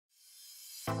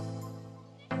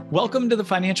Welcome to the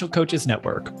Financial Coaches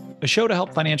Network, a show to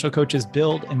help financial coaches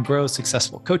build and grow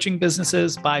successful coaching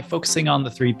businesses by focusing on the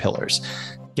three pillars: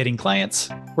 getting clients,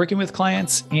 working with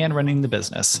clients, and running the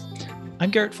business. I'm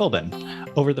Garrett Philbin.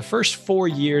 Over the first 4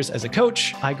 years as a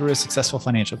coach, I grew a successful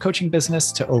financial coaching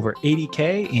business to over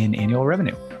 $80K in annual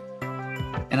revenue.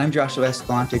 And I'm Joshua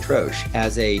Escalante Troche.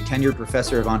 As a tenured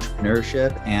professor of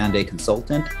entrepreneurship and a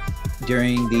consultant,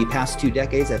 during the past 2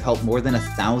 decades, I've helped more than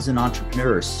 1,000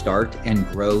 entrepreneurs start and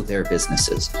grow their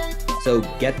businesses. So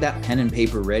get that pen and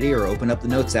paper ready or open up the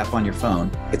Notes app on your phone.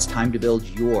 It's time to build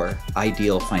your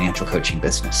ideal financial coaching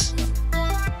business.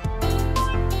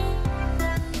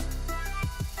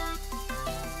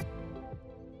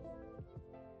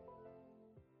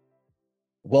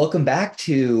 Welcome back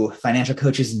to Financial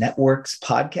Coaches Network's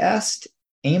podcast.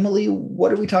 Emily,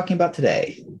 what are we talking about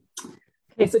today?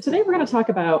 Okay, so today we're going to talk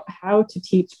about how to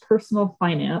teach personal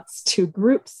finance to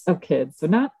groups of kids. So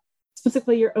not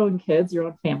specifically your own kids, your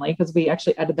own family, because we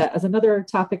actually added that as another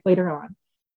topic later on,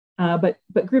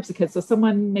 but groups of kids. So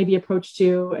someone maybe approached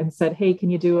you and said, hey,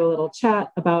 can you do a little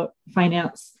chat about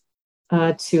finance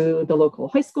to the local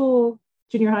high school,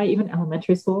 junior high, even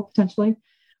elementary school potentially,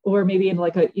 or maybe in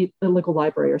like a local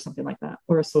library or something like that,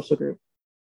 or a social group.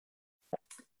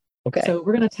 Okay. So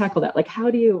we're going to tackle that. Like,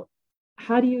 how do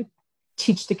you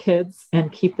teach the kids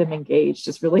and keep them engaged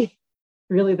is really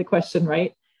the question,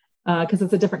 right? Because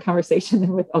it's a different conversation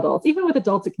than with adults. Even with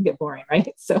adults, it can get boring, right?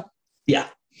 So yeah.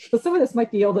 So some of this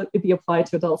might be able to be applied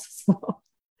to adults as well.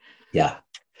 Yeah.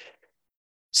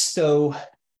 So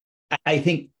I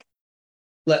think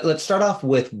let's start off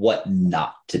with what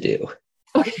not to do.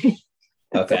 Okay.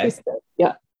 Okay.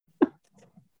 Yeah.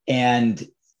 And,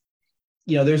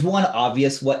 there's one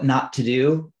obvious what not to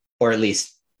do, or at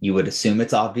least you would assume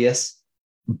it's obvious,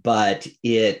 but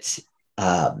it's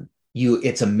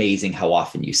amazing how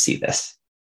often you see this.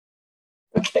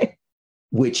 Okay.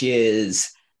 Which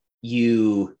is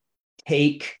you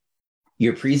take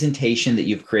your presentation that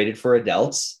you've created for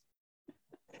adults,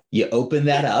 you open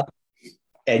that up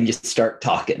and you start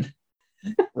talking,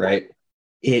 right?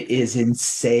 It is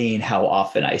insane how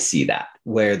often I see that,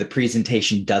 where the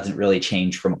presentation doesn't really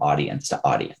change from audience to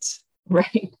audience.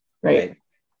 Right.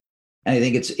 And I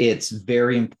think it's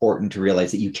very important to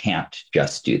realize that you can't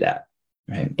just do that,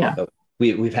 right? Yeah. So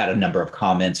we've had a number of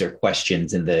comments or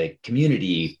questions in the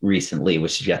community recently,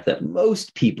 which suggest that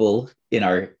most people in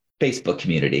our Facebook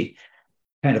community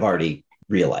kind of already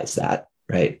realize that,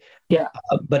 right? Yeah.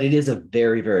 But it is a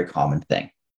very, very common thing,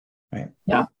 right?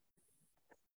 Yeah.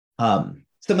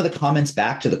 Some of the comments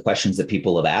back to the questions that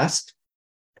people have asked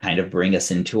kind of bring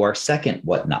us into our second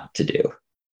what not to do.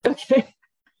 Okay.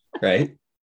 Right?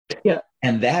 Yeah.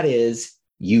 And that is,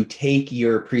 you take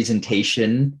your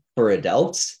presentation for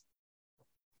adults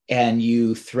and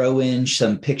you throw in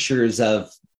some pictures of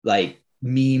like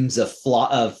memes of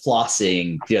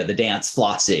flossing, the dance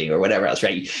flossing or whatever else,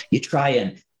 right? You try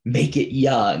and make it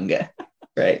young,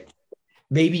 right?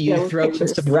 Maybe you throw in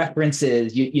some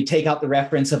references. You take out the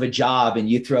reference of a job and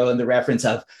you throw in the reference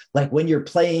of like when you're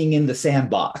playing in the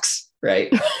sandbox,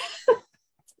 right?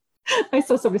 I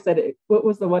saw somebody said it. What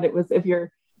was the one? It was if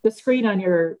the screen on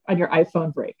your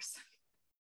iPhone breaks.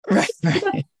 Right.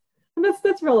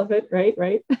 That's relevant, right?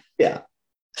 Yeah.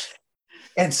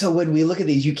 And so when we look at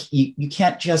these, you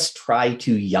can't just try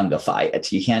to youngify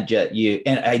it. You can't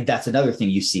that's another thing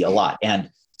you see a lot. And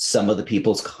some of the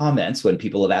people's comments when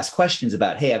people have asked questions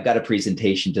about, hey, I've got a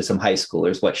presentation to some high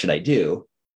schoolers, what should I do?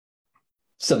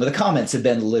 Some of the comments have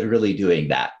been literally doing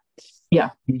that. Yeah.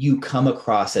 You come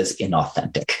across as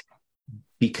inauthentic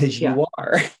because you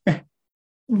are.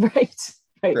 Right.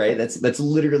 That's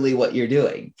literally what you're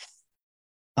doing.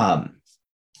 But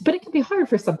it can be hard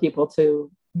for some people to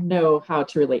know how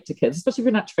to relate to kids, especially if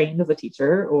you're not trained as a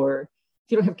teacher, or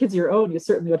if you don't have kids of your own, you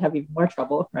certainly would have even more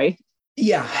trouble, right?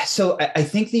 Yeah. So I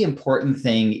think the important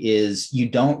thing is you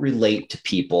don't relate to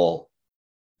people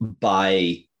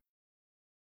by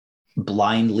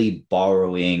blindly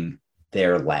borrowing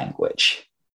their language,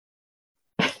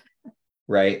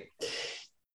 right?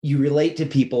 You relate to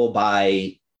people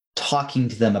by talking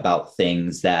to them about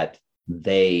things that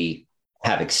they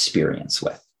have experience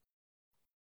with.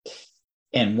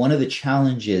 And one of the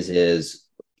challenges is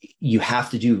you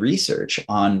have to do research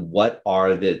on what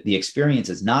are the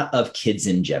experiences, not of kids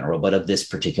in general, but of this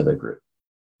particular group.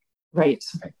 Right.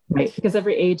 Because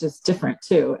every age is different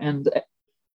too. And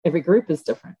every group is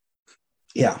different.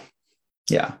 Yeah.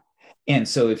 And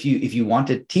so if you want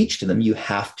to teach to them, you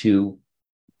have to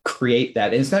create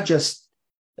that. And it's not just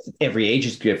every age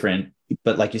is different,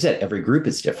 but like you said, every group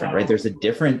is different, right? There's a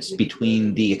difference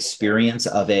between the experience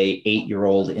of a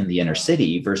 8-year-old in the inner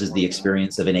city versus the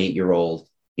experience of an 8-year-old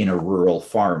in a rural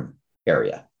farm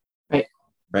area. Right.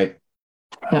 Right.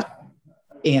 Yeah.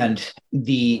 And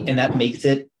that makes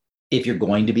it, if you're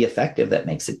going to be effective, that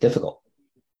makes it difficult.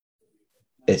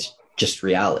 It's just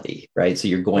reality, right? So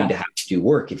you're going to have to do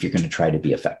work if you're going to try to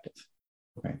be effective.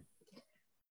 Right.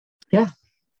 Yeah.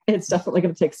 It's definitely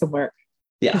going to take some work.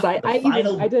 Yeah. Because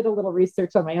I did a little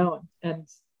research on my own and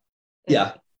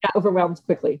got overwhelmed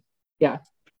quickly. Yeah.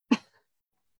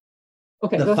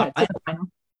 Okay, go ahead.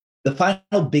 The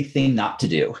final big thing not to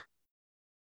do,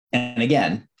 and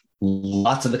again,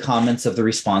 lots of the comments of the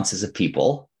responses of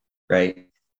people, right?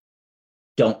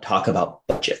 Don't talk about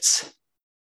budgets.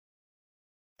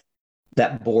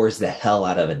 That bores the hell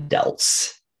out of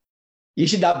adults. You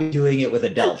should not be doing it with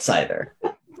adults either.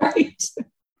 Right.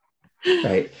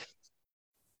 Right.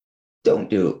 Don't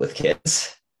do it with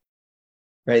kids.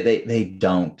 Right. They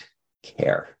don't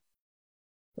care.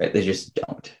 Right. They just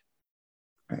don't.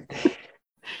 Right.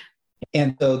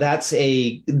 And so those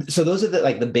are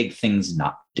the big things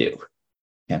not to do.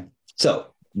 Okay. So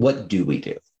what do we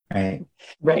do? Right.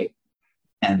 Right.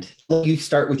 And you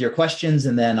start with your questions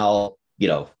and then I'll,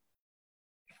 well,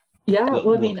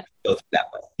 I mean, go through that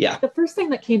way. Yeah. The first thing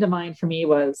that came to mind for me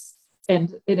was,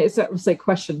 and it's not a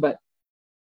question, but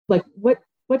like, what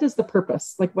is the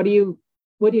purpose? Like, what are you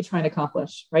trying to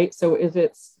accomplish? Right. So is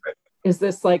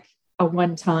this like a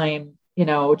one-time,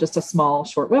 just a small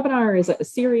short webinar? Is it a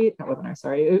series? Not webinar,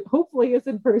 sorry. Hopefully it's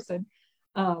in person.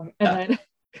 Then,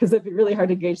 because it'd be really hard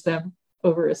to engage them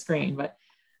over a screen, but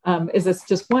is this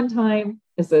just one time?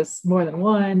 Is this more than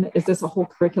one? Is this a whole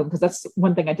curriculum? Because that's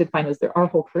one thing I did find is there are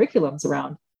whole curriculums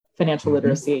around financial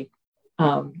literacy.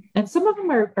 And some of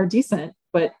them are decent,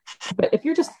 but if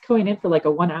you're just going in for like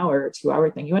a 1 hour or 2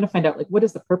 hour thing, you want to find out like, what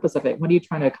is the purpose of it? What are you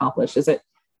trying to accomplish? Is it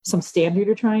some standard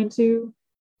you're trying to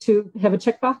have a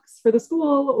checkbox for the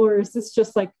school? Or is this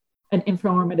just like an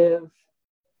informative,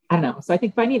 I don't know. So I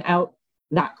think finding out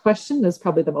that question is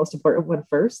probably the most important one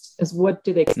first, is what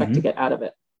do they expect to get out of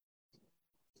it?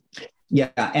 Yeah.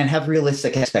 And have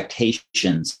realistic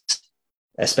expectations,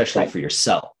 especially for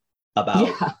yourself, about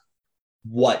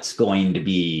what's going to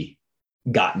be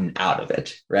gotten out of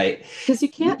it, right? Because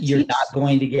you're not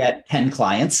going to get 10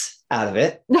 clients out of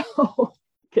it. No.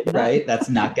 Right? That's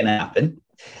not going to happen.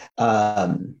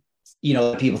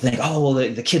 People think, oh, well,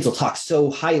 the kids will talk so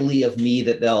highly of me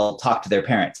that they'll talk to their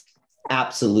parents.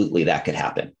 Absolutely, that could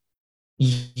happen.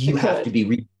 You have to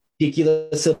be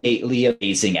ridiculously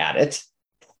amazing at it.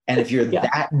 And if you're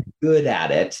that good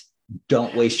at it,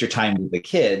 don't waste your time with the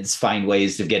kids. Find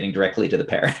ways of getting directly to the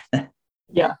parent.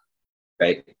 Yeah.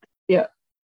 Right. Yeah.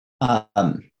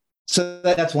 So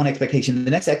that's one expectation.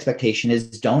 The next expectation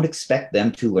is don't expect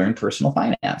them to learn personal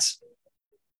finance.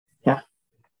 Yeah.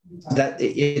 That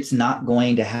it's not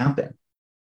going to happen.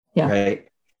 Yeah. Right.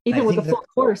 Even with a full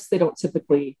course, they don't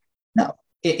typically. No.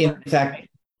 In fact,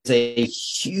 there's a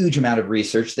huge amount of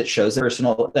research that shows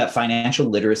that financial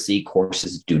literacy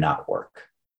courses do not work.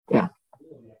 Yeah.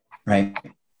 Right.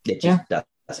 It just doesn't.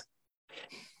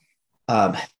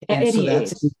 At any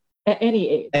age. At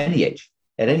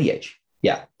any age.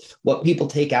 Yeah. What people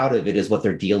take out of it is what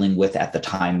they're dealing with at the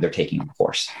time they're taking the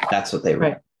course. That's what they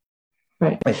read.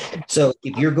 Right. So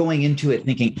if you're going into it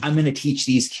thinking, I'm going to teach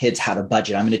these kids how to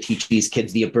budget, I'm going to teach these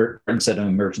kids the importance of an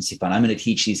emergency fund, I'm going to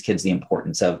teach these kids the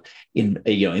importance of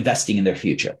investing in their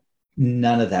future.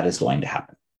 None of that is going to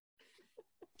happen.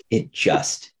 It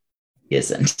just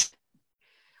isn't.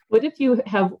 What if you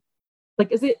have,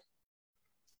 would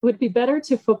it be better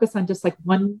to focus on just like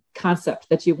one concept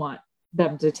that you want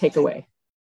them to take away?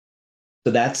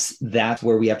 So that's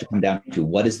where we have to come down to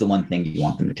what is the one thing you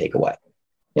want them to take away?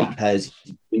 Yeah. Because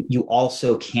you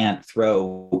also can't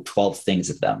throw 12 things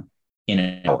at them in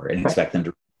an hour and expect them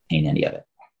to retain any of it.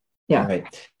 Yeah.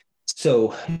 Right.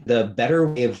 So the better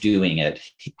way of doing it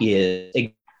is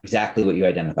exactly what you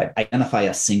identified. Identify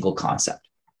a single concept.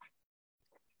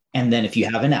 And then if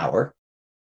you have an hour,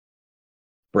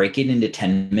 break it into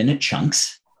 10-minute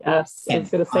chunks. Yes, I was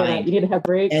going to say that. You need to have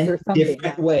breaks or something.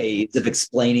 Different ways of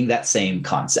explaining that same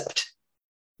concept.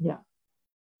 Yeah.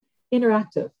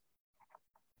 Interactive.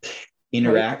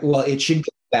 Well, it should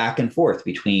go back and forth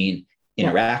between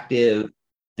interactive,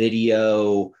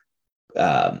 video.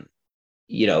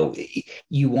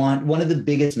 You want, one of the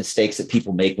biggest mistakes that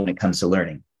people make when it comes to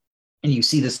learning, and you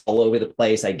see this all over the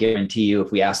place. I guarantee you,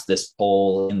 if we asked this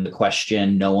poll in the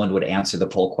question, no one would answer the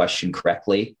poll question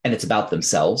correctly. And it's about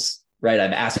themselves, right?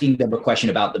 I'm asking them a question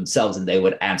about themselves and they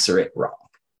would answer it wrong,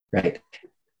 right?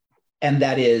 And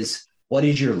that is, what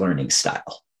is your learning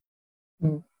style?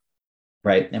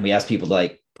 Right? And we ask people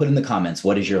to put in the comments,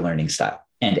 what is your learning style?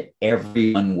 And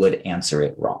everyone would answer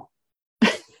it wrong.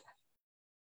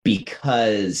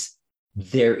 because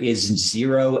there is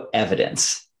zero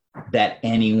evidence that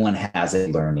anyone has a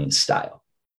learning style.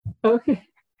 Okay.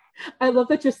 I love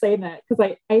that you're saying that,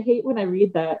 because I hate when I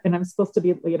read that and I'm supposed to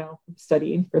be,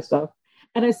 studying for stuff.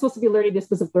 And I'm supposed to be learning this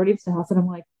specific learning styles. And I'm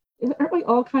like, aren't we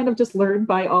all kind of just learned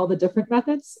by all the different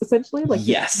methods, essentially? Like,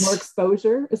 yes, more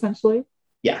exposure, essentially?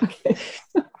 Yeah. Okay.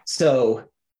 So,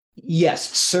 yes,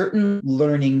 certain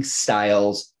learning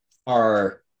styles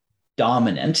are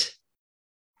dominant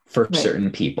for certain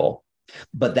people,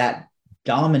 but that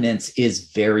dominance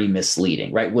is very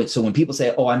misleading, right? So when people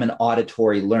say, oh, I'm an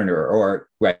auditory learner, or,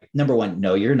 right, number one,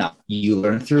 no, you're not. You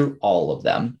learn through all of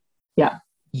them. Yeah.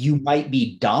 You might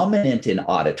be dominant in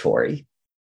auditory,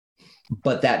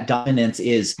 but that dominance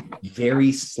is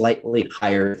very slightly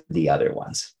higher than the other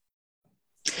ones.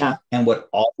 Yeah. And what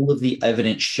all of the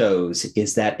evidence shows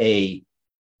is that a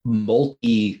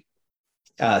multi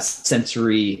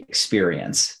sensory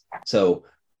experience, so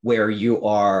where you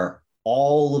are,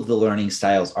 all of the learning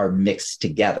styles are mixed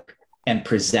together and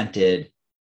presented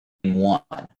in one,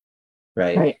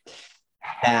 right?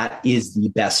 That is the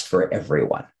best for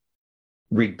everyone,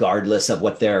 regardless of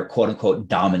what their quote unquote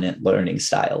dominant learning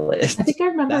style is. I think I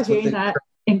remember hearing that.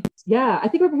 I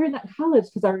think I remember hearing that in college,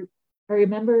 because I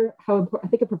remember how important, I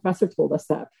think a professor told us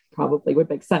that probably would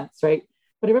make sense, right?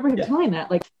 But I remember him telling that,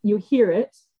 like, you hear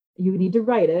it, you need to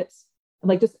write it, and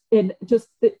like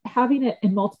having it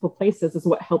in multiple places is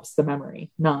what helps the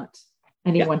memory, not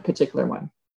any one particular one.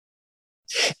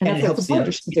 And that's it helps the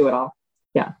understanding to do it all.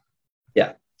 Yeah.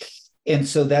 Yeah. And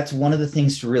so that's one of the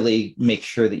things to really make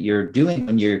sure that you're doing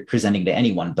when you're presenting to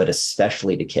anyone, but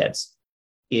especially to kids,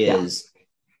 is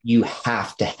you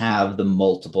have to have the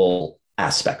multiple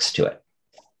aspects to it.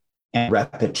 And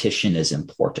repetition is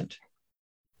important,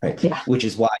 right? Yeah. Which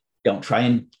is why don't try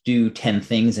and do 10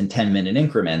 things in 10-minute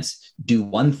increments. Do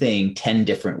one thing 10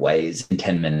 different ways in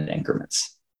 10-minute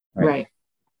increments. Right.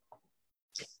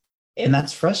 And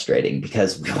that's frustrating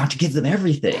because we want to give them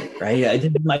everything, right? I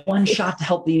did my one shot to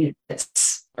help these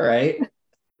kids, right?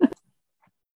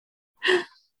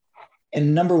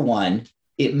 And number one,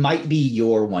 it might be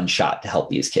your one shot to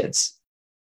help these kids.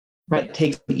 Right. But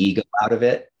take the ego out of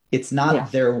it. It's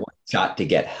not their one shot to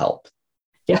get help.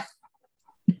 Yeah.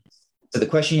 So the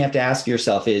question you have to ask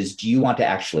yourself is, do you want to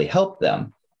actually help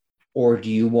them? Or do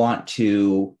you want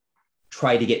to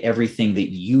try to get everything that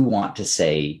you want to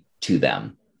say to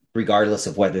them, regardless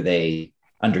of whether they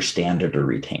understand it or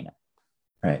retain it,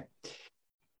 right?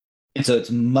 And so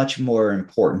it's much more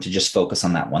important to just focus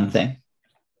on that one thing,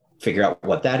 figure out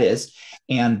what that is.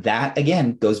 And that,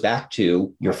 again, goes back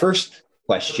to your first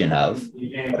question of,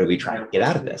 what are we trying to get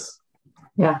out of this?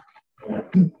 Yeah.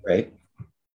 Right?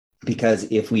 Because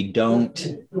if we don't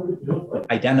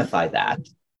identify that,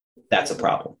 that's a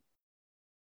problem,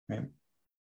 right?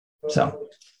 So,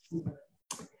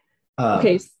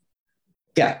 okay.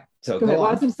 Yeah. So go ahead. Well,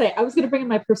 I was going to say, I was going to bring in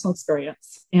my personal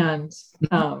experience and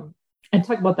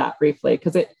talk about that briefly,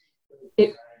 because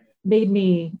it made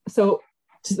me, so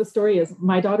the story is,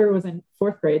 my daughter was in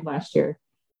 4th grade last year,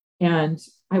 and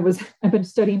I've been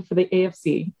studying for the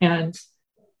AFC, and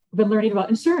I've been learning about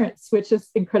insurance, which is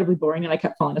incredibly boring, and I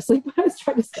kept falling asleep when I was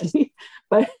trying to study.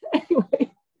 But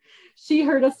anyway, she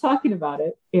heard us talking about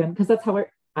it, and because that's how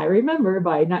I remember,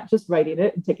 by not just writing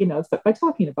it and taking notes, but by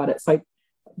talking about it. So it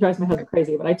drives my husband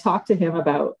crazy. But I talked to him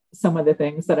about some of the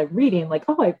things that I'm reading, like,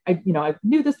 oh, I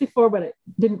knew this before, but it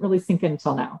didn't really sink in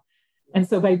until now. And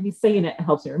so by me saying it, it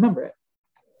helps me remember it.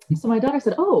 So my daughter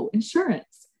said, oh,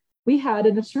 insurance. We had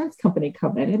an insurance company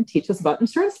come in and teach us about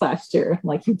insurance last year. I'm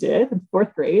like, you did, in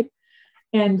 4th grade.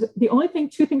 And the only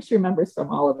two things she remembers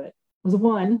from all of it was,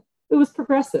 one, it was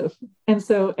Progressive. And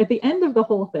so at the end of the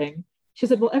whole thing, she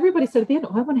said, well, everybody said at the end,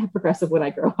 oh, I want to have Progressive when I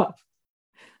grow up.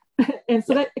 And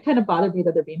so that kind of bothered me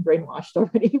that they're being brainwashed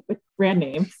already with brand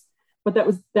names. But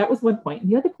that was one point.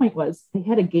 And the other point was, they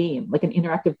had a game, like an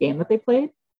interactive game that they played.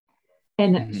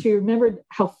 And she remembered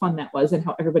how fun that was and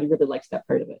how everybody really liked that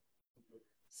part of it.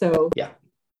 So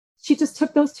she just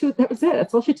took those two. That was it.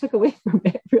 That's all she took away from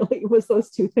it, really, was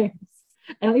those two things.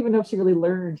 I don't even know if she really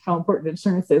learned how important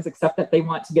insurance is, except that they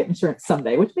want to get insurance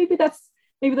someday, which maybe that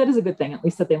is a good thing, at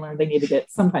least that they learned they need to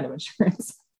get some kind of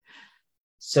insurance.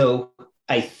 So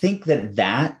I think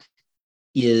that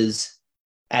is,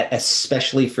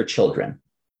 especially for children,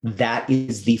 that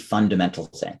is the fundamental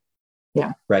thing.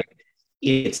 Yeah. Right.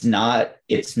 It's not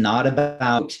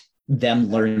about them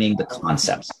learning the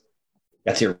concepts.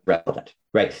 That's irrelevant,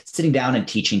 right? Sitting down and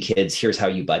teaching kids, here's how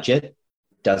you budget,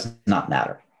 does not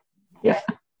matter. Yeah.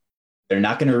 They're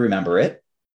not going to remember it.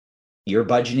 Your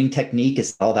budgeting technique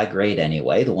is all that great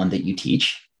anyway, the one that you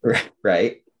teach,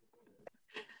 right?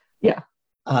 Yeah.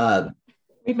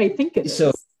 We may think it is.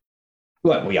 So,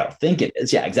 well, we all think it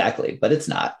is. Yeah, exactly. But it's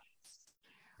not.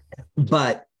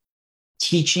 But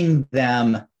teaching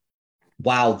them,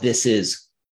 wow,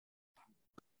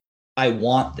 I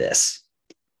want this.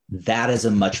 That is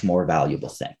a much more valuable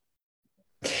thing.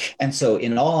 And so,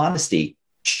 in all honesty,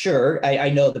 sure, I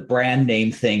know the brand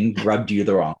name thing rubbed you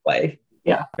the wrong way.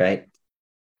 Yeah. Right.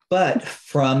 But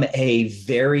from a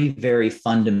very, very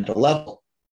fundamental level,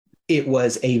 it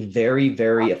was a very,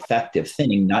 very effective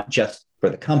thing, not just for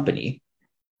the company,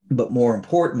 but more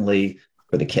importantly,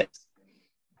 for the kids.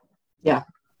 Yeah.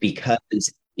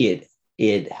 Because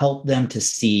it helped them to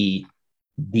see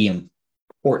the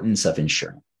importance of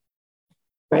insurance.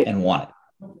 Right. And want it.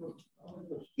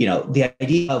 You know, the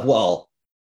idea of, well,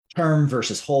 term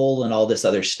versus whole and all this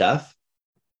other stuff.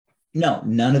 No,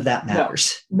 none of that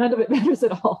matters. No, none of it matters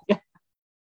at all. Yeah.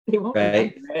 They won't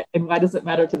remember it. And why does it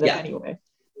matter to them anyway?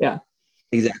 Yeah.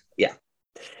 Exactly. Yeah.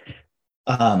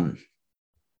 And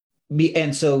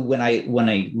so when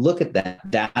I look at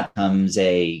that comes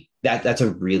that's a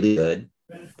really good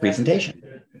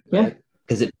presentation. Yeah.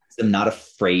 Because it makes them not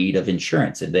afraid of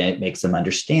insurance, and then it makes them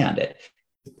understand it.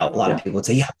 A lot of people would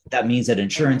say, yeah, that means that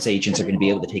insurance agents are going to be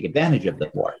able to take advantage of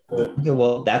them more. Okay,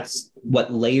 well, that's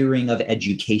what layering of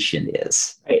education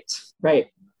is.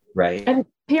 Right. And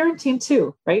parenting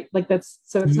too, right? Like it's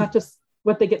not just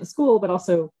what they get in school, but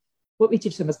also what we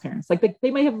teach them as parents. Like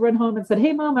they may have run home and said,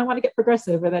 hey, Mom, I want to get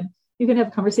Progressive. And then you can have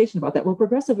a conversation about that. Well,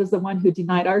 Progressive is the one who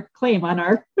denied our claim on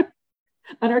our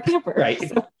on our camper. Right.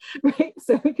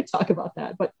 So we could talk about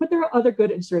that. But there are other good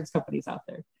insurance companies out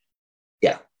there.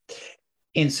 Yeah.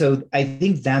 And so I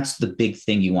think that's the big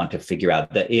thing you want to figure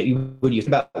out, that when you think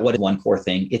about what is one core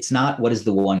thing, it's not what is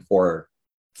the one core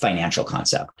financial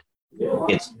concept.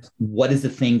 It's what is the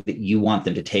thing that you want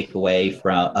them to take away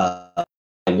from, I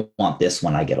want this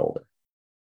when I get older,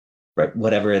 right?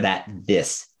 Whatever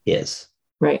this is.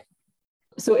 Right.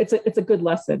 So it's a good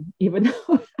lesson, even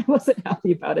though I wasn't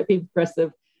happy about it being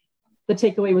Progressive. The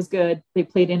takeaway was good. They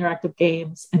played interactive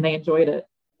games and they enjoyed it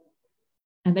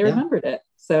and they remembered it.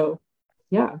 So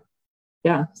yeah.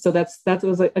 So that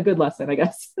was a good lesson, I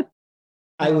guess.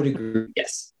 I would agree.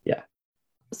 Yes. Yeah.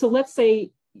 So let's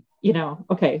say,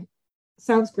 okay,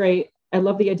 sounds great. I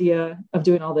love the idea of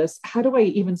doing all this. How do I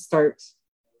even start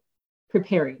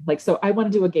preparing? Like, so I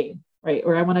want to do a game, right?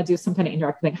 Or I want to do some kind of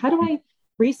interactive thing. How do I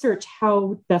research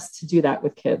how best to do that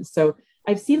with kids? So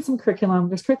I've seen some curriculum.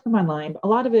 There's curriculum online. But a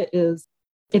lot of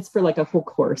it's for like a whole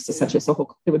course, essentially.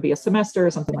 So it would be a semester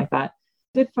or something like that.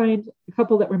 Did find a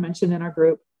couple that were mentioned in our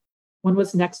group. One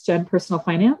was Next Gen Personal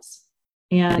Finance.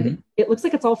 And it looks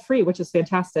like it's all free, which is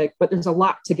fantastic, but there's a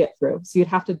lot to get through. So you'd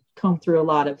have to comb through a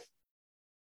lot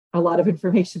of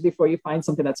information before you find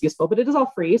something that's useful, but it is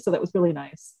all free. So that was really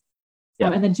nice.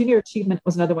 Yeah. And then Junior Achievement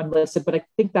was another one listed, but I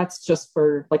think that's just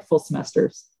for like full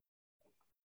semesters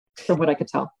from what I could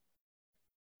tell.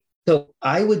 So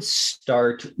I would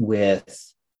start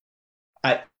with,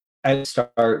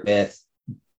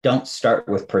 don't start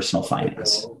with personal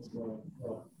finance,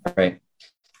 right?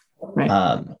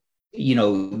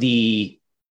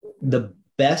 The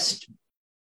best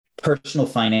personal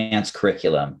finance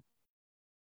curriculum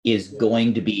is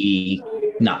going to be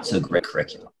not so great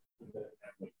curriculum.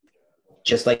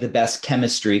 Just like the best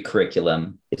chemistry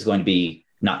curriculum is going to be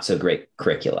not so great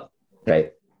curriculum,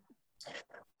 right?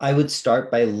 I would start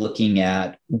by looking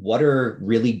at what are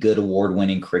really good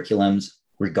award-winning curriculums,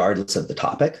 regardless of the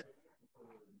topic,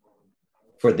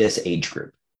 for this age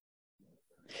group.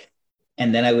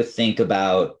 And then I would think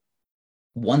about,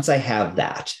 once I have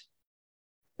that,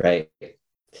 right,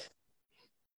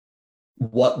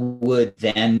 what would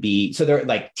then be, so they're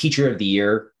like teacher of the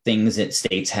year things that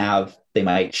states have. They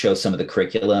might show some of the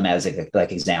curriculum as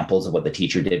like examples of what the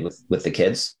teacher did with the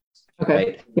kids. Okay.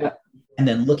 Right? Yeah. And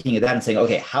then looking at that and saying,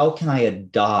 okay, how can I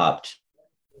adopt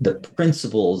the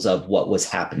principles of what was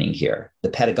happening here, the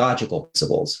pedagogical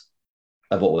principles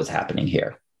of what was happening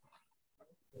here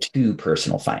to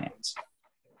personal finance?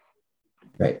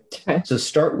 Right. Okay. So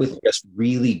start with just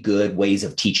really good ways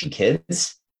of teaching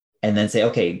kids, and then say,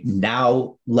 okay,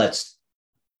 now let's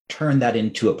turn that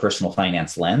into a personal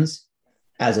finance lens,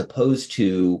 as opposed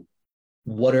to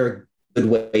what are good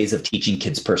ways of teaching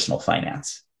kids personal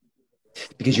finance,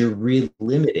 because you're really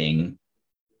limiting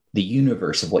the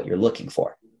universe of what you're looking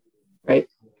for. Right.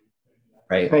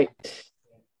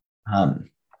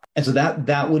 And so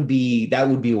that would be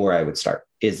where I would start,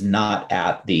 is not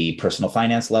at the personal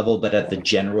finance level, but at the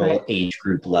general age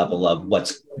group level of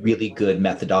what's really good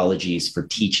methodologies for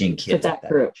teaching kids that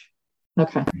group.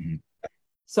 Okay. Mm-hmm.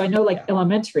 So I know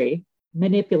elementary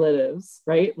manipulatives,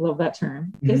 right? Love that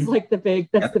term. Is like the big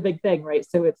thing, right?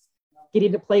 So it's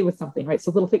getting to play with something, right?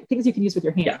 So little things you can use with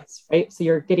your hands, right? So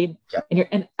you're getting,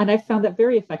 and I found that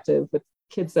very effective with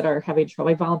kids that are having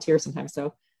trouble. I volunteer sometimes.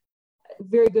 So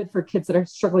very good for kids that are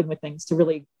struggling with things to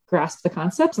really grasp the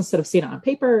concepts instead of seeing it on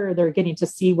paper. They're getting to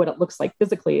see what it looks like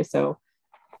physically. So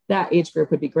that age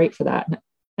group would be great for that. And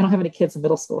I don't have any kids in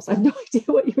middle school, so I have no idea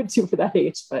what you would do for that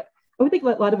age, but I would think a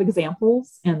lot of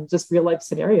examples and just real life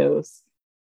scenarios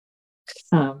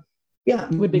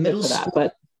would be good for that.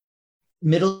 But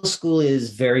middle school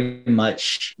is very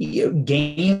much,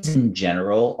 games in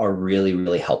general are really,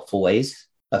 really helpful ways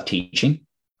of teaching,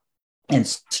 and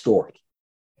story.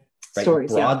 Right?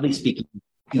 Stories, broadly speaking,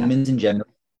 humans in general,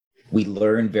 we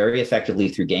learn very effectively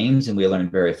through games, and we learn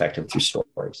very effectively through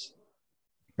stories.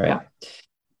 Right. Yeah.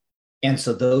 And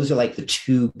so those are like the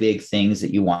two big things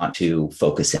that you want to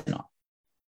focus in on.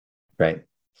 Right.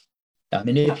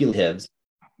 Manipulatives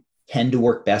tend to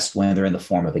work best when they're in the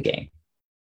form of a game.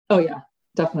 Oh, yeah,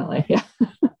 definitely. Yeah.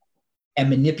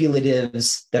 And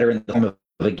manipulatives that are in the form of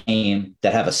a game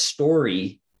that have a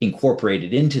story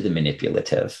incorporated into the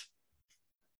manipulative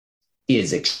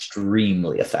is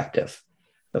extremely effective.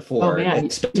 You're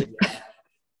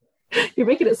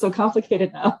making it so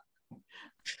complicated now.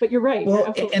 But you're right.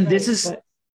 Well, and this is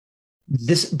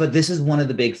one of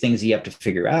the big things you have to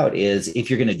figure out is,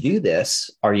 if you're going to do this,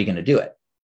 are you going to do it?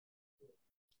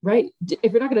 Right.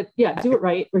 If you're not going to, do it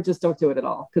right, or just don't do it at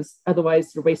all. Because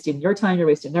otherwise you're wasting your time, you're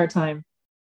wasting their time.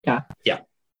 Yeah.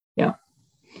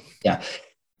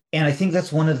 And I think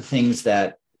that's one of the things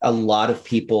that a lot of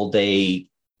people, they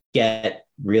get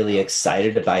really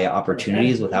excited by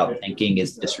opportunities without thinking,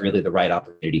 is this really the right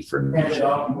opportunity for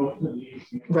me?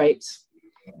 Right.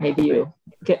 Maybe you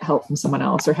get help from someone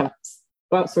else, or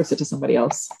outsource it to somebody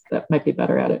else that might be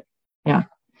better at it. Yeah.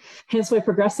 Hence why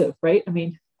progressive, right? I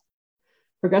mean,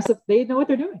 progressive, they know what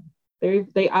they're doing.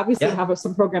 They obviously have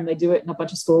some program. They do it in a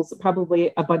bunch of schools,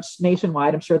 probably a bunch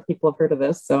nationwide. I'm sure people have heard of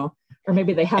this. So, or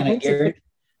maybe they haven't.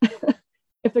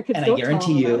 If their kids don't, I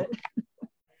guarantee you,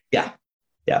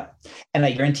 and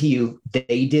I guarantee you,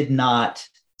 they did not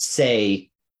say,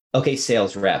 "Okay,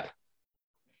 sales rep,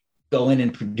 go in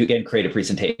and create a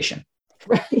presentation."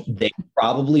 Right. They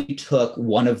probably took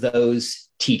one of those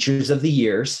teachers of the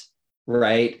years,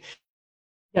 right?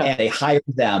 Yeah. And they hired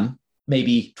them,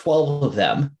 maybe 12 of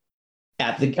them,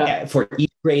 for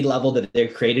each grade level that they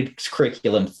created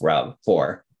curriculum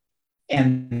for.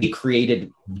 And they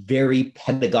created very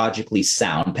pedagogically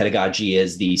sound. Pedagogy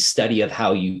is the study of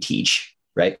how you teach,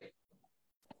 right?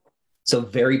 So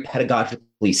very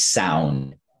pedagogically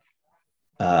sound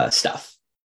stuff.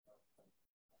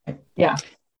 Yeah.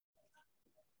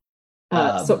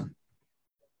 Go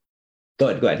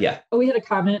ahead. Yeah. We had a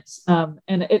comment, and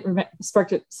it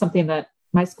sparked something that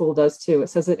my school does too. It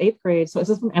says in 8th grade, so this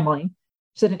is from Emily.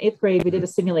 She said in 8th grade, we did a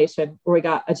simulation where we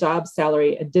got a job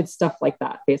salary and did stuff like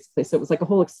that, basically. So it was like a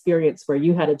whole experience where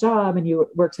you had a job and you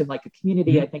worked in like a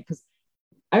community, I think, because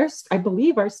I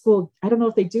believe our school, I don't know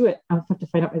if they do it. I'll have to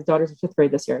find out. My daughter's in 5th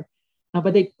grade this year.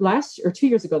 But they 2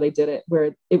 years ago, they did it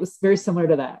where it was very similar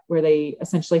to that, where they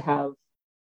essentially have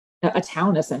a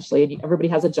town essentially, and everybody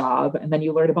has a job, and then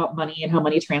you learn about money and how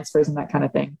money transfers and that kind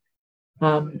of thing.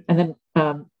 And then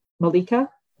Malika,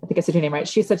 I think I said your name right.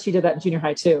 She said she did that in junior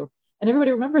high too. And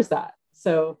everybody remembers that.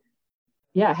 So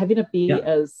yeah, having it be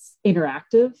as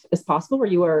interactive as possible, where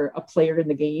you are a player in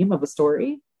the game of a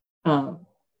story,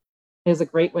 is a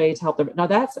great way to help them. Now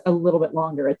that's a little bit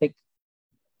longer, I think,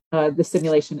 the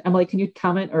simulation. Emily, can you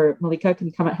comment, or Malika, can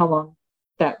you comment how long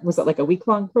that was? It like a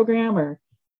week-long program, or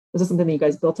was this something that you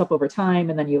guys built up over time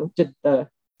and then you did the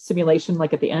simulation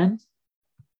like at the end?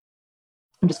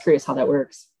 I'm just curious how that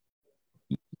works.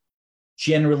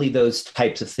 Generally, those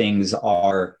types of things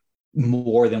are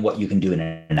more than what you can do in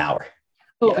an hour.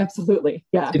 Oh, absolutely.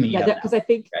 Yeah. Because I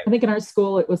think in our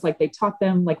school, it was like they taught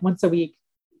them like once a week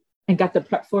and got them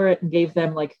prep for it and gave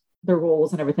them like their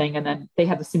roles and everything. And then they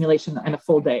had the simulation in a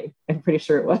full day. I'm pretty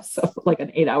sure it was like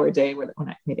an 8-hour day,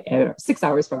 maybe 6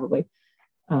 hours probably.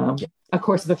 A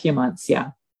course of a few months.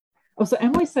 Yeah. Oh, so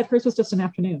Emily said hers was just an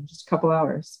afternoon, just a couple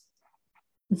hours.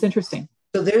 It's interesting.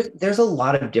 So there's a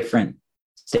lot of different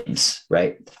things,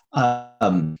 right?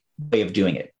 Way of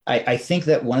doing it. I think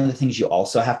that one of the things you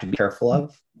also have to be careful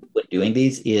of when doing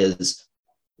these is,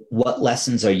 what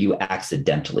lessons are you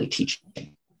accidentally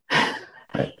teaching?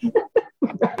 Right.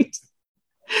 Right.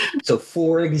 So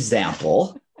for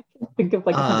example, think of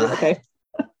like okay.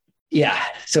 Yeah.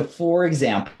 So for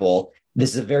example,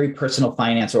 this is a very personal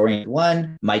finance oriented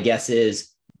one. My guess is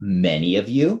many of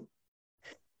you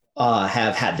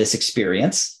have had this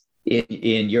experience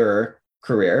in your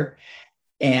career,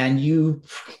 and you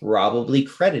probably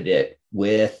credit it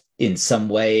with, in some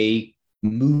way,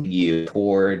 moving you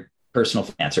toward personal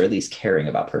finance, or at least caring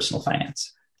about personal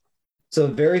finance. So a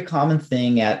very common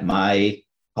thing at my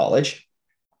college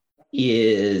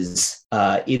is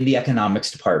in the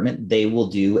economics department, they will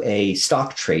do a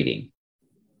stock trading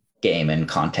game and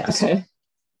contest. Okay.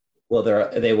 Well,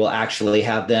 they will actually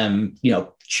have them,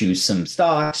 choose some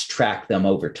stocks, track them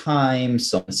over time,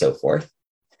 so on and so forth.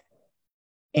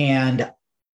 And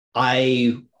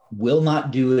I will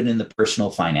not do it in the personal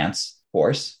finance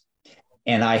course.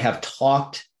 And I have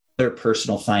talked their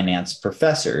personal finance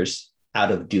professors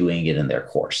out of doing it in their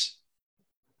course.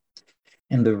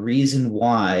 And the reason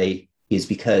why is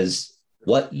because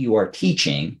what you are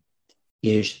teaching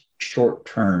is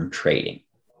short-term trading.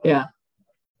 Yeah.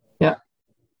 Yeah.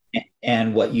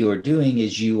 And what you are doing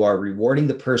is you are rewarding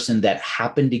the person that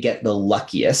happened to get the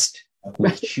luckiest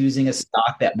with choosing a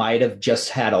stock that might have just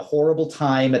had a horrible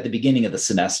time at the beginning of the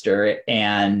semester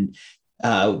and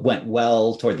went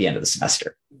well toward the end of the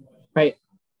semester. Right.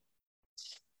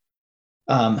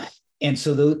 And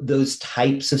so those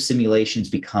types of simulations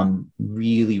become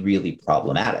really, really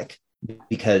problematic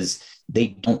because they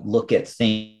don't look at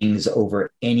things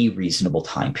over any reasonable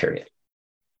time period.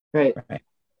 Right.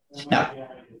 Now,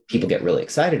 people get really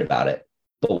excited about it,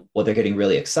 but what they're getting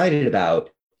really excited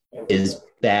about is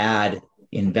bad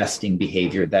investing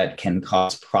behavior that can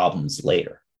cause problems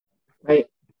later. Right.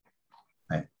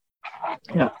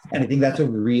 Yeah. And I think that's a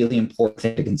really important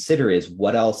thing to consider is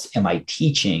what else am I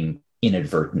teaching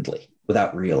inadvertently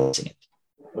without realizing it?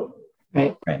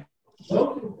 Right.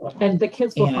 And the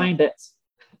kids will find it.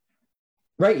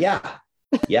 Right. Yeah.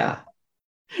 Yeah.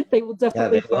 They will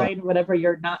definitely find whatever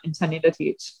you're not intending to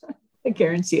teach. I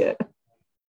guarantee it.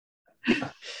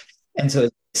 And so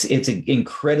it's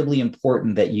incredibly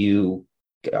important that you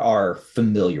are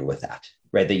familiar with that,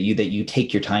 right? That you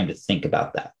take your time to think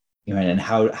about that, and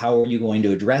how are you going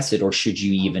to address it, or should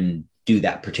you even do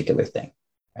that particular thing?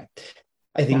 Right?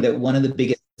 I think that one of the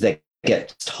biggest that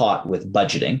gets taught with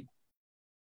budgeting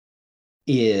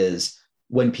is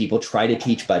when people try to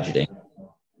teach budgeting,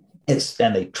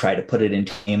 and they try to put it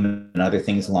into game and other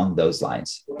things along those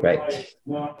lines, right?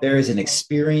 There is an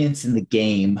experience in the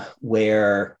game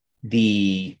where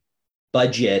the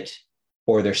budget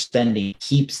or their spending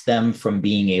keeps them from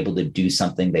being able to do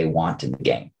something they want in the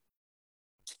game.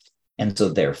 And so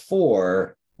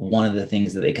therefore, one of the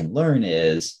things that they can learn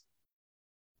is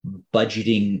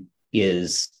budgeting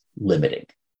is limiting.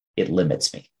 It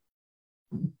limits me.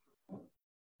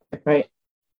 Right.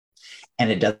 And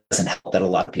it doesn't help that a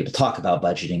lot of people talk about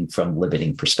budgeting from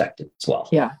limiting perspective as well.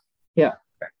 Yeah. Yeah.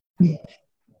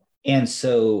 And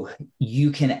so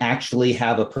you can actually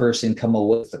have a person come up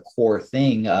with the core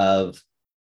thing of,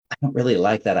 I don't really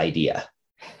like that idea.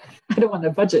 I don't want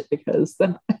to budget because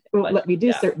then it won't let me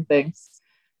do certain things.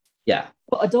 Yeah.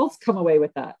 Well, adults come away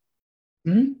with that.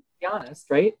 Mm-hmm. To be honest,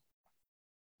 right?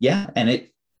 Yeah. And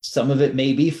some of it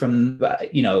may be from,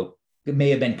 it may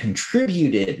have been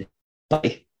contributed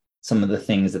by some of the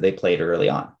things that they played early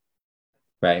on.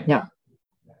 Right. Yeah.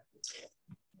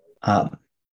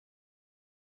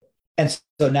 And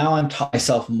so now I'm taught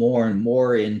myself more and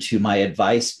more into my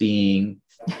advice being,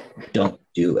 don't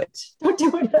do it. Don't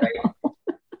do it.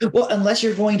 Right? Well, unless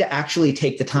you're going to actually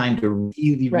take the time to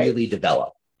really, really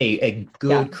develop a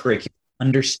good curriculum,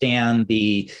 understand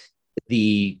the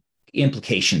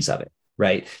implications of it,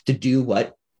 right? To do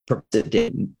what it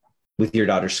did with your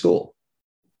daughter's school.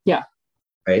 Yeah.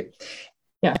 Right.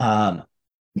 Yeah.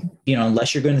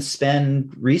 Unless you're going to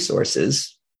spend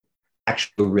resources,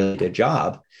 actually do a really good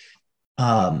job,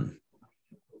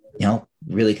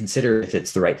 really consider if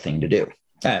it's the right thing to do.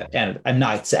 And I'm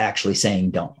not actually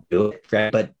saying don't do it,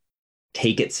 right? But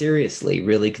take it seriously,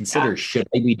 really consider, should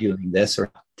I be doing this or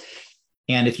not?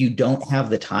 And if you don't have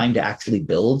the time to actually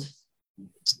build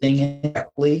things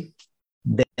correctly,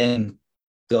 then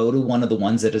go to one of the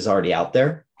ones that is already out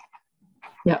there.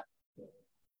 Yeah.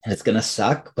 And it's going to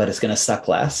suck, but it's going to suck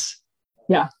less.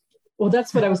 Yeah. Well,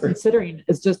 that's what I was considering,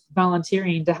 is just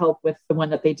volunteering to help with the one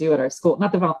that they do at our school.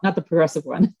 Not the progressive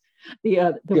one,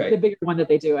 the bigger one that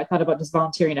they do. I thought about just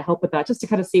volunteering to help with that, just to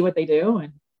kind of see what they do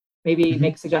and maybe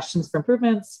make suggestions for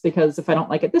improvements. Because if I don't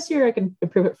like it this year, I can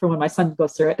improve it for when my son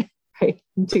goes through it, right,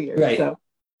 in 2 years. Right. So,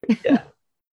 yeah,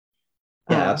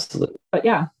 absolutely. But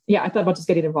I thought about just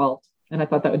getting involved, and I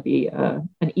thought that would be an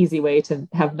easy way to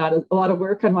have not a lot of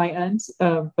work on my end,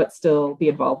 but still be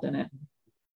involved in it.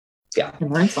 Yeah.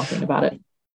 And learn something about it.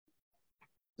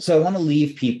 So I want to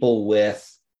leave people with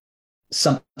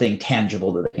something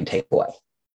tangible that they can take away.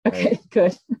 Okay, right?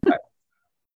 Good. Right.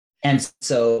 And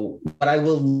so what I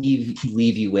will leave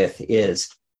you with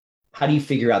is, how do you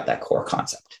figure out that core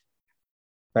concept?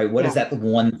 Right? What is that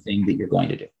one thing that you're going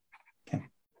to do? Okay.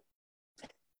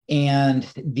 And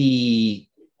the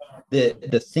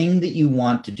thing that you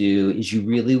want to do is you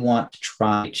really want to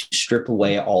try to strip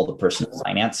away all the personal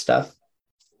finance stuff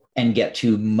and get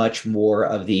to much more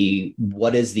of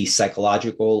what is the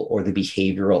psychological or the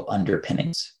behavioral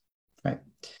underpinnings, right?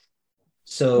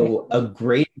 So a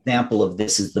great example of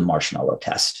this is the marshmallow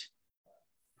test,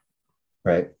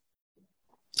 right?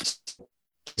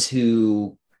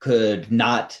 Who could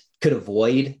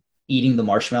avoid eating the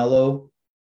marshmallow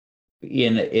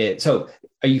in it. So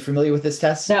are you familiar with this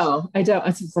test? No, I don't.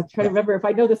 I'm trying to remember if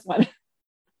I know this one.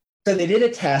 So they did a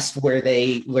test where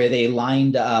they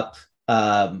lined up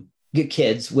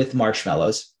kids with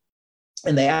marshmallows,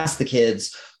 and they asked the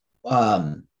kids,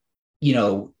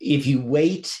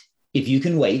 if you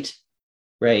can wait,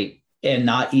 right, and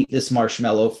not eat this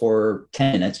marshmallow for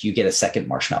 10 minutes, you get a second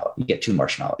marshmallow. You get 2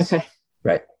 marshmallows. Okay.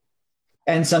 Right.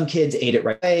 And some kids ate it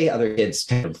right away. Other kids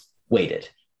kind of waited.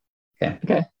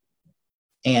 Okay.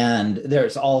 And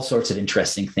there's all sorts of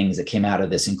interesting things that came out of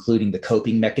this, including the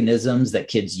coping mechanisms that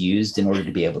kids used in order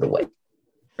to be able to wait,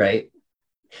 right?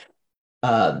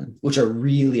 Which are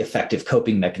really effective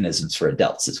coping mechanisms for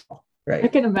adults as well, right? I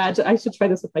can imagine. I should try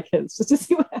this with my kids just to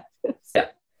see what happens. Yeah,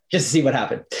 just to see what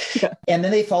happened. Yeah. And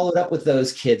then they followed up with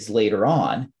those kids later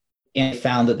on and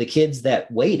found that the kids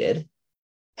that waited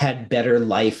had better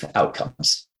life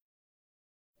outcomes,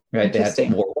 right? They had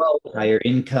more wealth, higher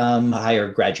income,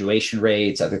 higher graduation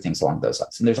rates, other things along those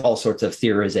lines. And there's all sorts of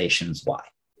theorizations why,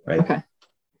 right? Okay.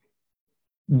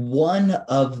 One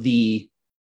of the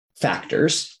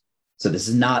factors, so this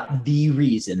is not the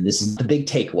reason, this is the big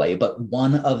takeaway, but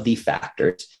one of the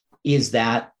factors is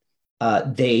that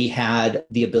they had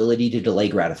the ability to delay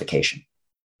gratification.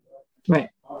 Right.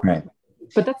 Right.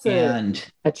 But that's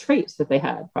a trait that they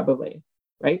had probably,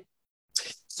 right?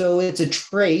 So it's a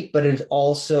trait, but it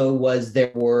also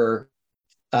there were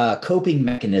coping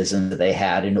mechanisms that they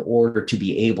had in order to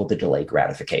be able to delay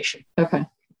gratification. Okay.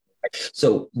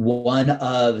 So one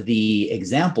of the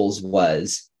examples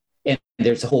was, and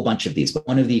there's a whole bunch of these, but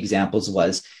one of the examples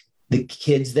was the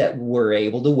kids that were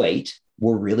able to wait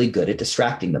were really good at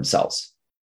distracting themselves.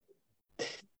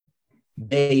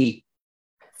 They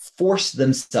forced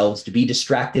themselves to be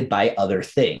distracted by other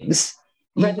things.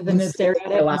 Rather than stare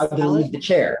at it. Allowed to leave the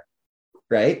chair,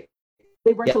 right?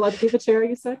 They weren't allowed to leave the chair,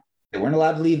 you said? They weren't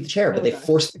allowed to leave the chair, but they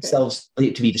forced themselves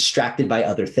to be distracted by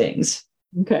other things.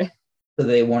 Okay. So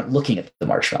they weren't looking at the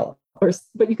marshmallow.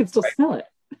 But you could still smell it.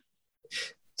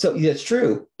 So that's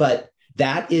true, but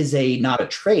that is not a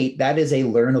trait. That is a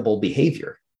learnable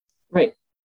behavior. Right.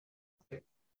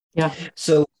 Yeah.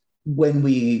 So when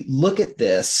we look at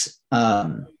this,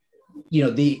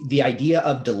 the idea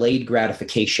of delayed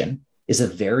gratification is a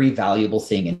very valuable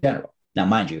thing in general. Now,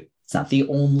 mind you, it's not the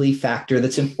only factor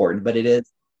that's important, but it is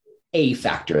a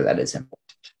factor that is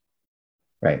important,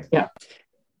 right? Yeah.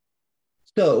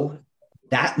 So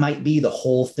that might be the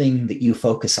whole thing that you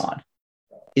focus on,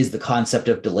 is the concept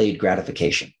of delayed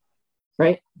gratification.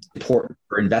 Right. It's important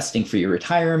for investing for your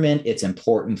retirement. It's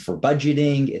important for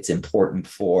budgeting. It's important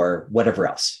for whatever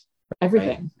else. Everything.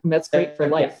 Right? And that's great for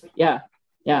life. Yeah.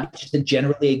 Yeah. It's just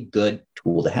generally a good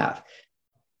tool to have.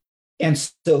 And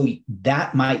so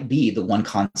that might be the one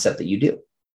concept that you do,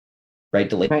 right?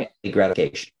 Delayed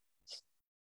gratification.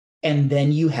 And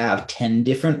then you have 10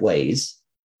 different ways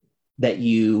that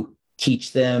you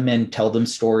teach them and tell them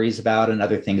stories about and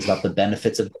other things about the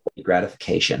benefits of delayed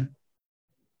gratification.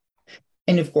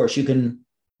 And of course, you can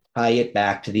tie it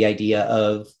back to the idea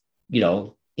of,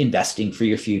 investing for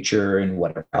your future and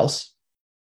whatever else,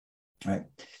 right?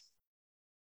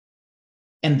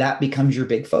 And that becomes your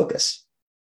big focus,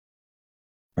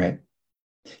 right?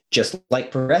 Just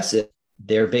like Progressive,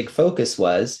 their big focus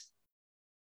was,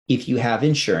 if you have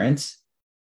insurance,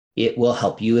 it will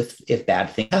help you if bad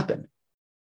things happen.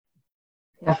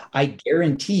 Yeah. I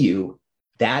guarantee you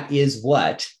that is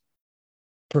what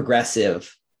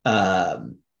Progressive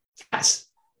has.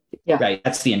 Yeah. Right.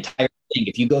 That's the entire thing.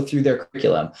 If you go through their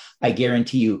curriculum, I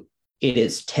guarantee you it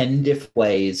is 10 different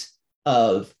ways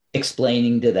of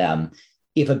explaining to them,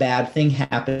 if a bad thing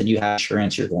happens and you have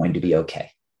insurance, you're going to be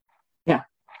okay. Yeah.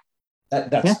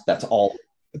 That's all.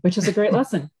 Which is a great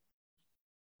lesson.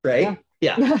 Right?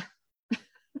 Yeah.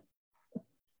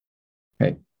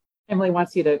 Right. Emily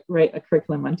wants you to write a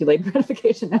curriculum on delayed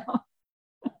gratification now.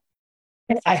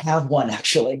 I have one,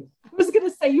 actually. I was going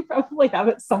to say you probably have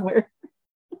it somewhere.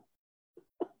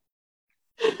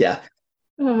 Yeah.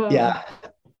 Yeah.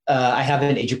 I have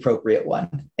an age-appropriate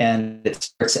one, and it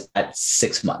starts at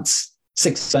 6 months.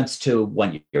 6 months to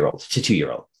 1 year old to 2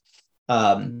 year old.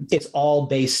 It's all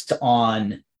based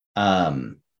on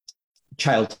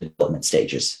childhood development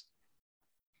stages.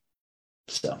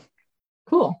 So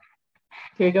cool.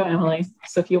 Here you go, Emily.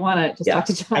 So if you want it, just talk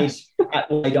to Josh.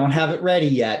 I don't have it ready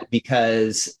yet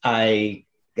because I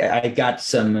got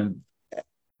some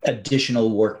additional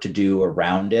work to do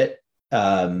around it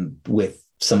with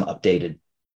some updated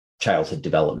childhood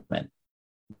development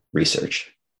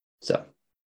research. So,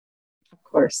 of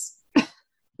course,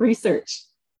 research.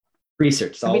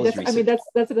 Research.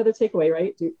 That's another takeaway,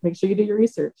 right? Make sure you do your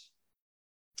research.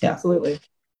 Yeah, absolutely.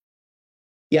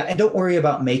 Yeah, and don't worry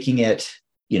about making it,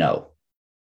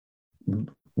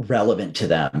 relevant to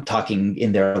them, talking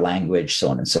in their language, so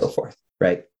on and so forth,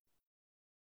 right?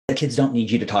 The kids don't need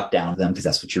you to talk down to them because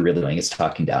that's what you're really doing, is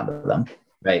talking down to them,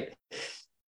 right?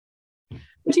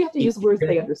 But you have to use words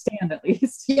they understand at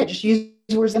least. Yeah, just use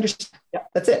words they understand. Yeah,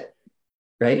 that's it,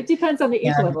 right? It depends on the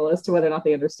age level as to whether or not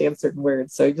they understand certain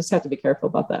words. So you just have to be careful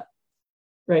about that,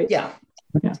 right? Yeah.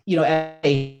 At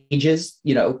ages,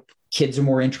 kids are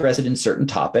more interested in certain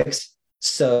topics.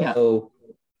 So,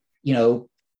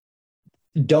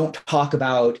 don't talk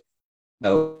about,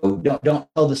 don't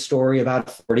tell the story about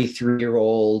a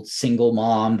 43-year-old single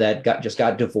mom that just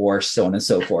got divorced, so on and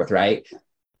so forth, right?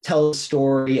 Tell a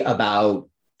story about,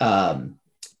 the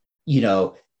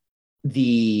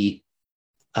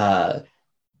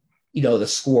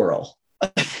squirrel.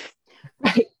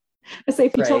 Right. I say,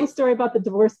 if you tell the story about the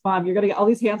divorced mom, you're going to get all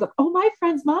these hands up. Oh, my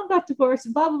friend's mom got divorced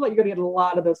and blah, blah, blah. You're going to get a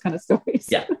lot of those kind of stories.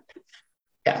 Yeah.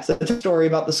 Yeah. So it's a story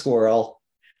about the squirrel.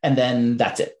 And then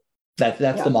that's it.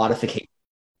 That's the modification.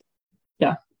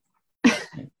 Yeah.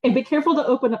 And be careful to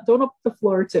don't open the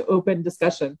floor to open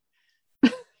discussion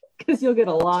because you'll get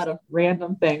a lot of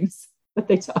random things that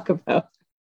they talk about.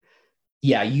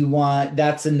 Yeah.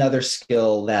 That's another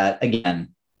skill that, again,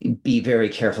 be very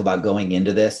careful about going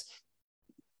into this.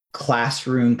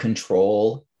 Classroom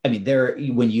control. I mean,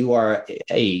 when you are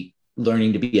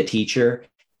learning to be a teacher,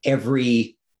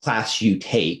 every class you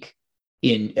take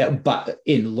in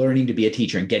learning to be a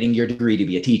teacher and getting your degree to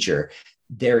be a teacher,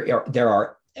 there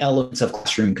are elements of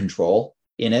classroom control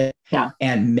in it. Yeah.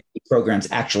 And many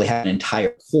programs actually have an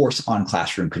entire course on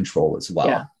classroom control as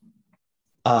well.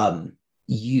 Yeah.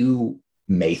 You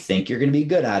may think you're going to be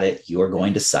good at it. You are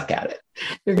going to suck at it.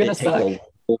 You're going to suck.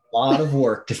 A lot of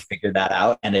work to figure that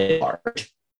out, and it's hard.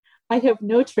 I have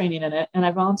no training in it, and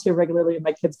I volunteer regularly in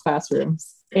my kids'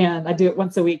 classrooms, and I do it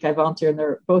once a week. I volunteer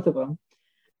in both of them,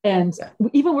 and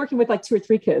even working with like 2 or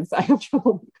 3 kids, I have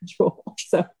trouble with control.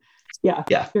 So,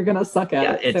 you're gonna suck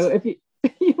at it. So if you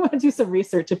want to do some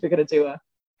research, if you're going to do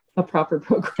a proper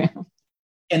program,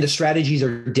 and the strategies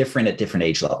are different at different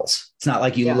age levels. It's not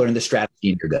like you learn the strategy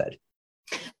and you're good.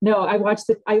 No, I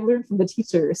learned from the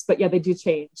teachers, but they do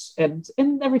change. And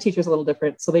every teacher's a little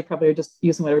different. So they probably are just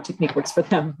using whatever technique works for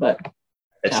them. But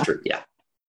that's true. Yeah.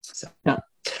 So,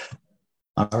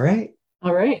 All right.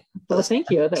 Well, thank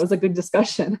you. That was a good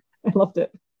discussion. I loved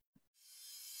it.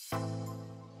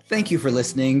 Thank you for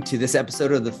listening to this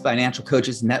episode of the Financial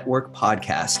Coaches Network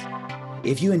podcast.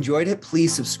 If you enjoyed it,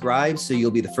 please subscribe so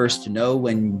you'll be the first to know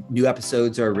when new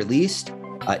episodes are released.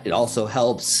 It also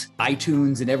helps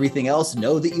iTunes and everything else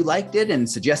know that you liked it and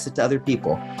suggest it to other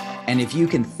people. And if you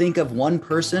can think of one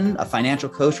person, a financial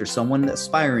coach or someone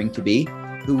aspiring to be,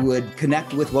 who would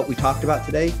connect with what we talked about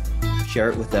today, share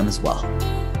it with them as well.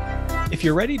 If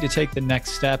you're ready to take the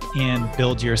next step and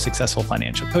build your successful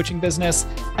financial coaching business,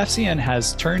 FCN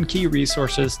has turnkey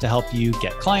resources to help you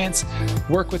get clients,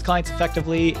 work with clients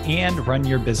effectively, and run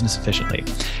your business efficiently.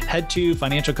 Head to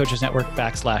Financial Coaches Network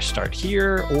 /start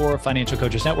here or Financial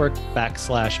Coaches Network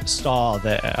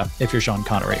 /stall if you're Sean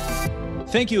Connery.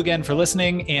 Thank you again for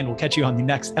listening, and we'll catch you on the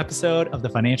next episode of the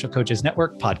Financial Coaches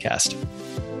Network podcast.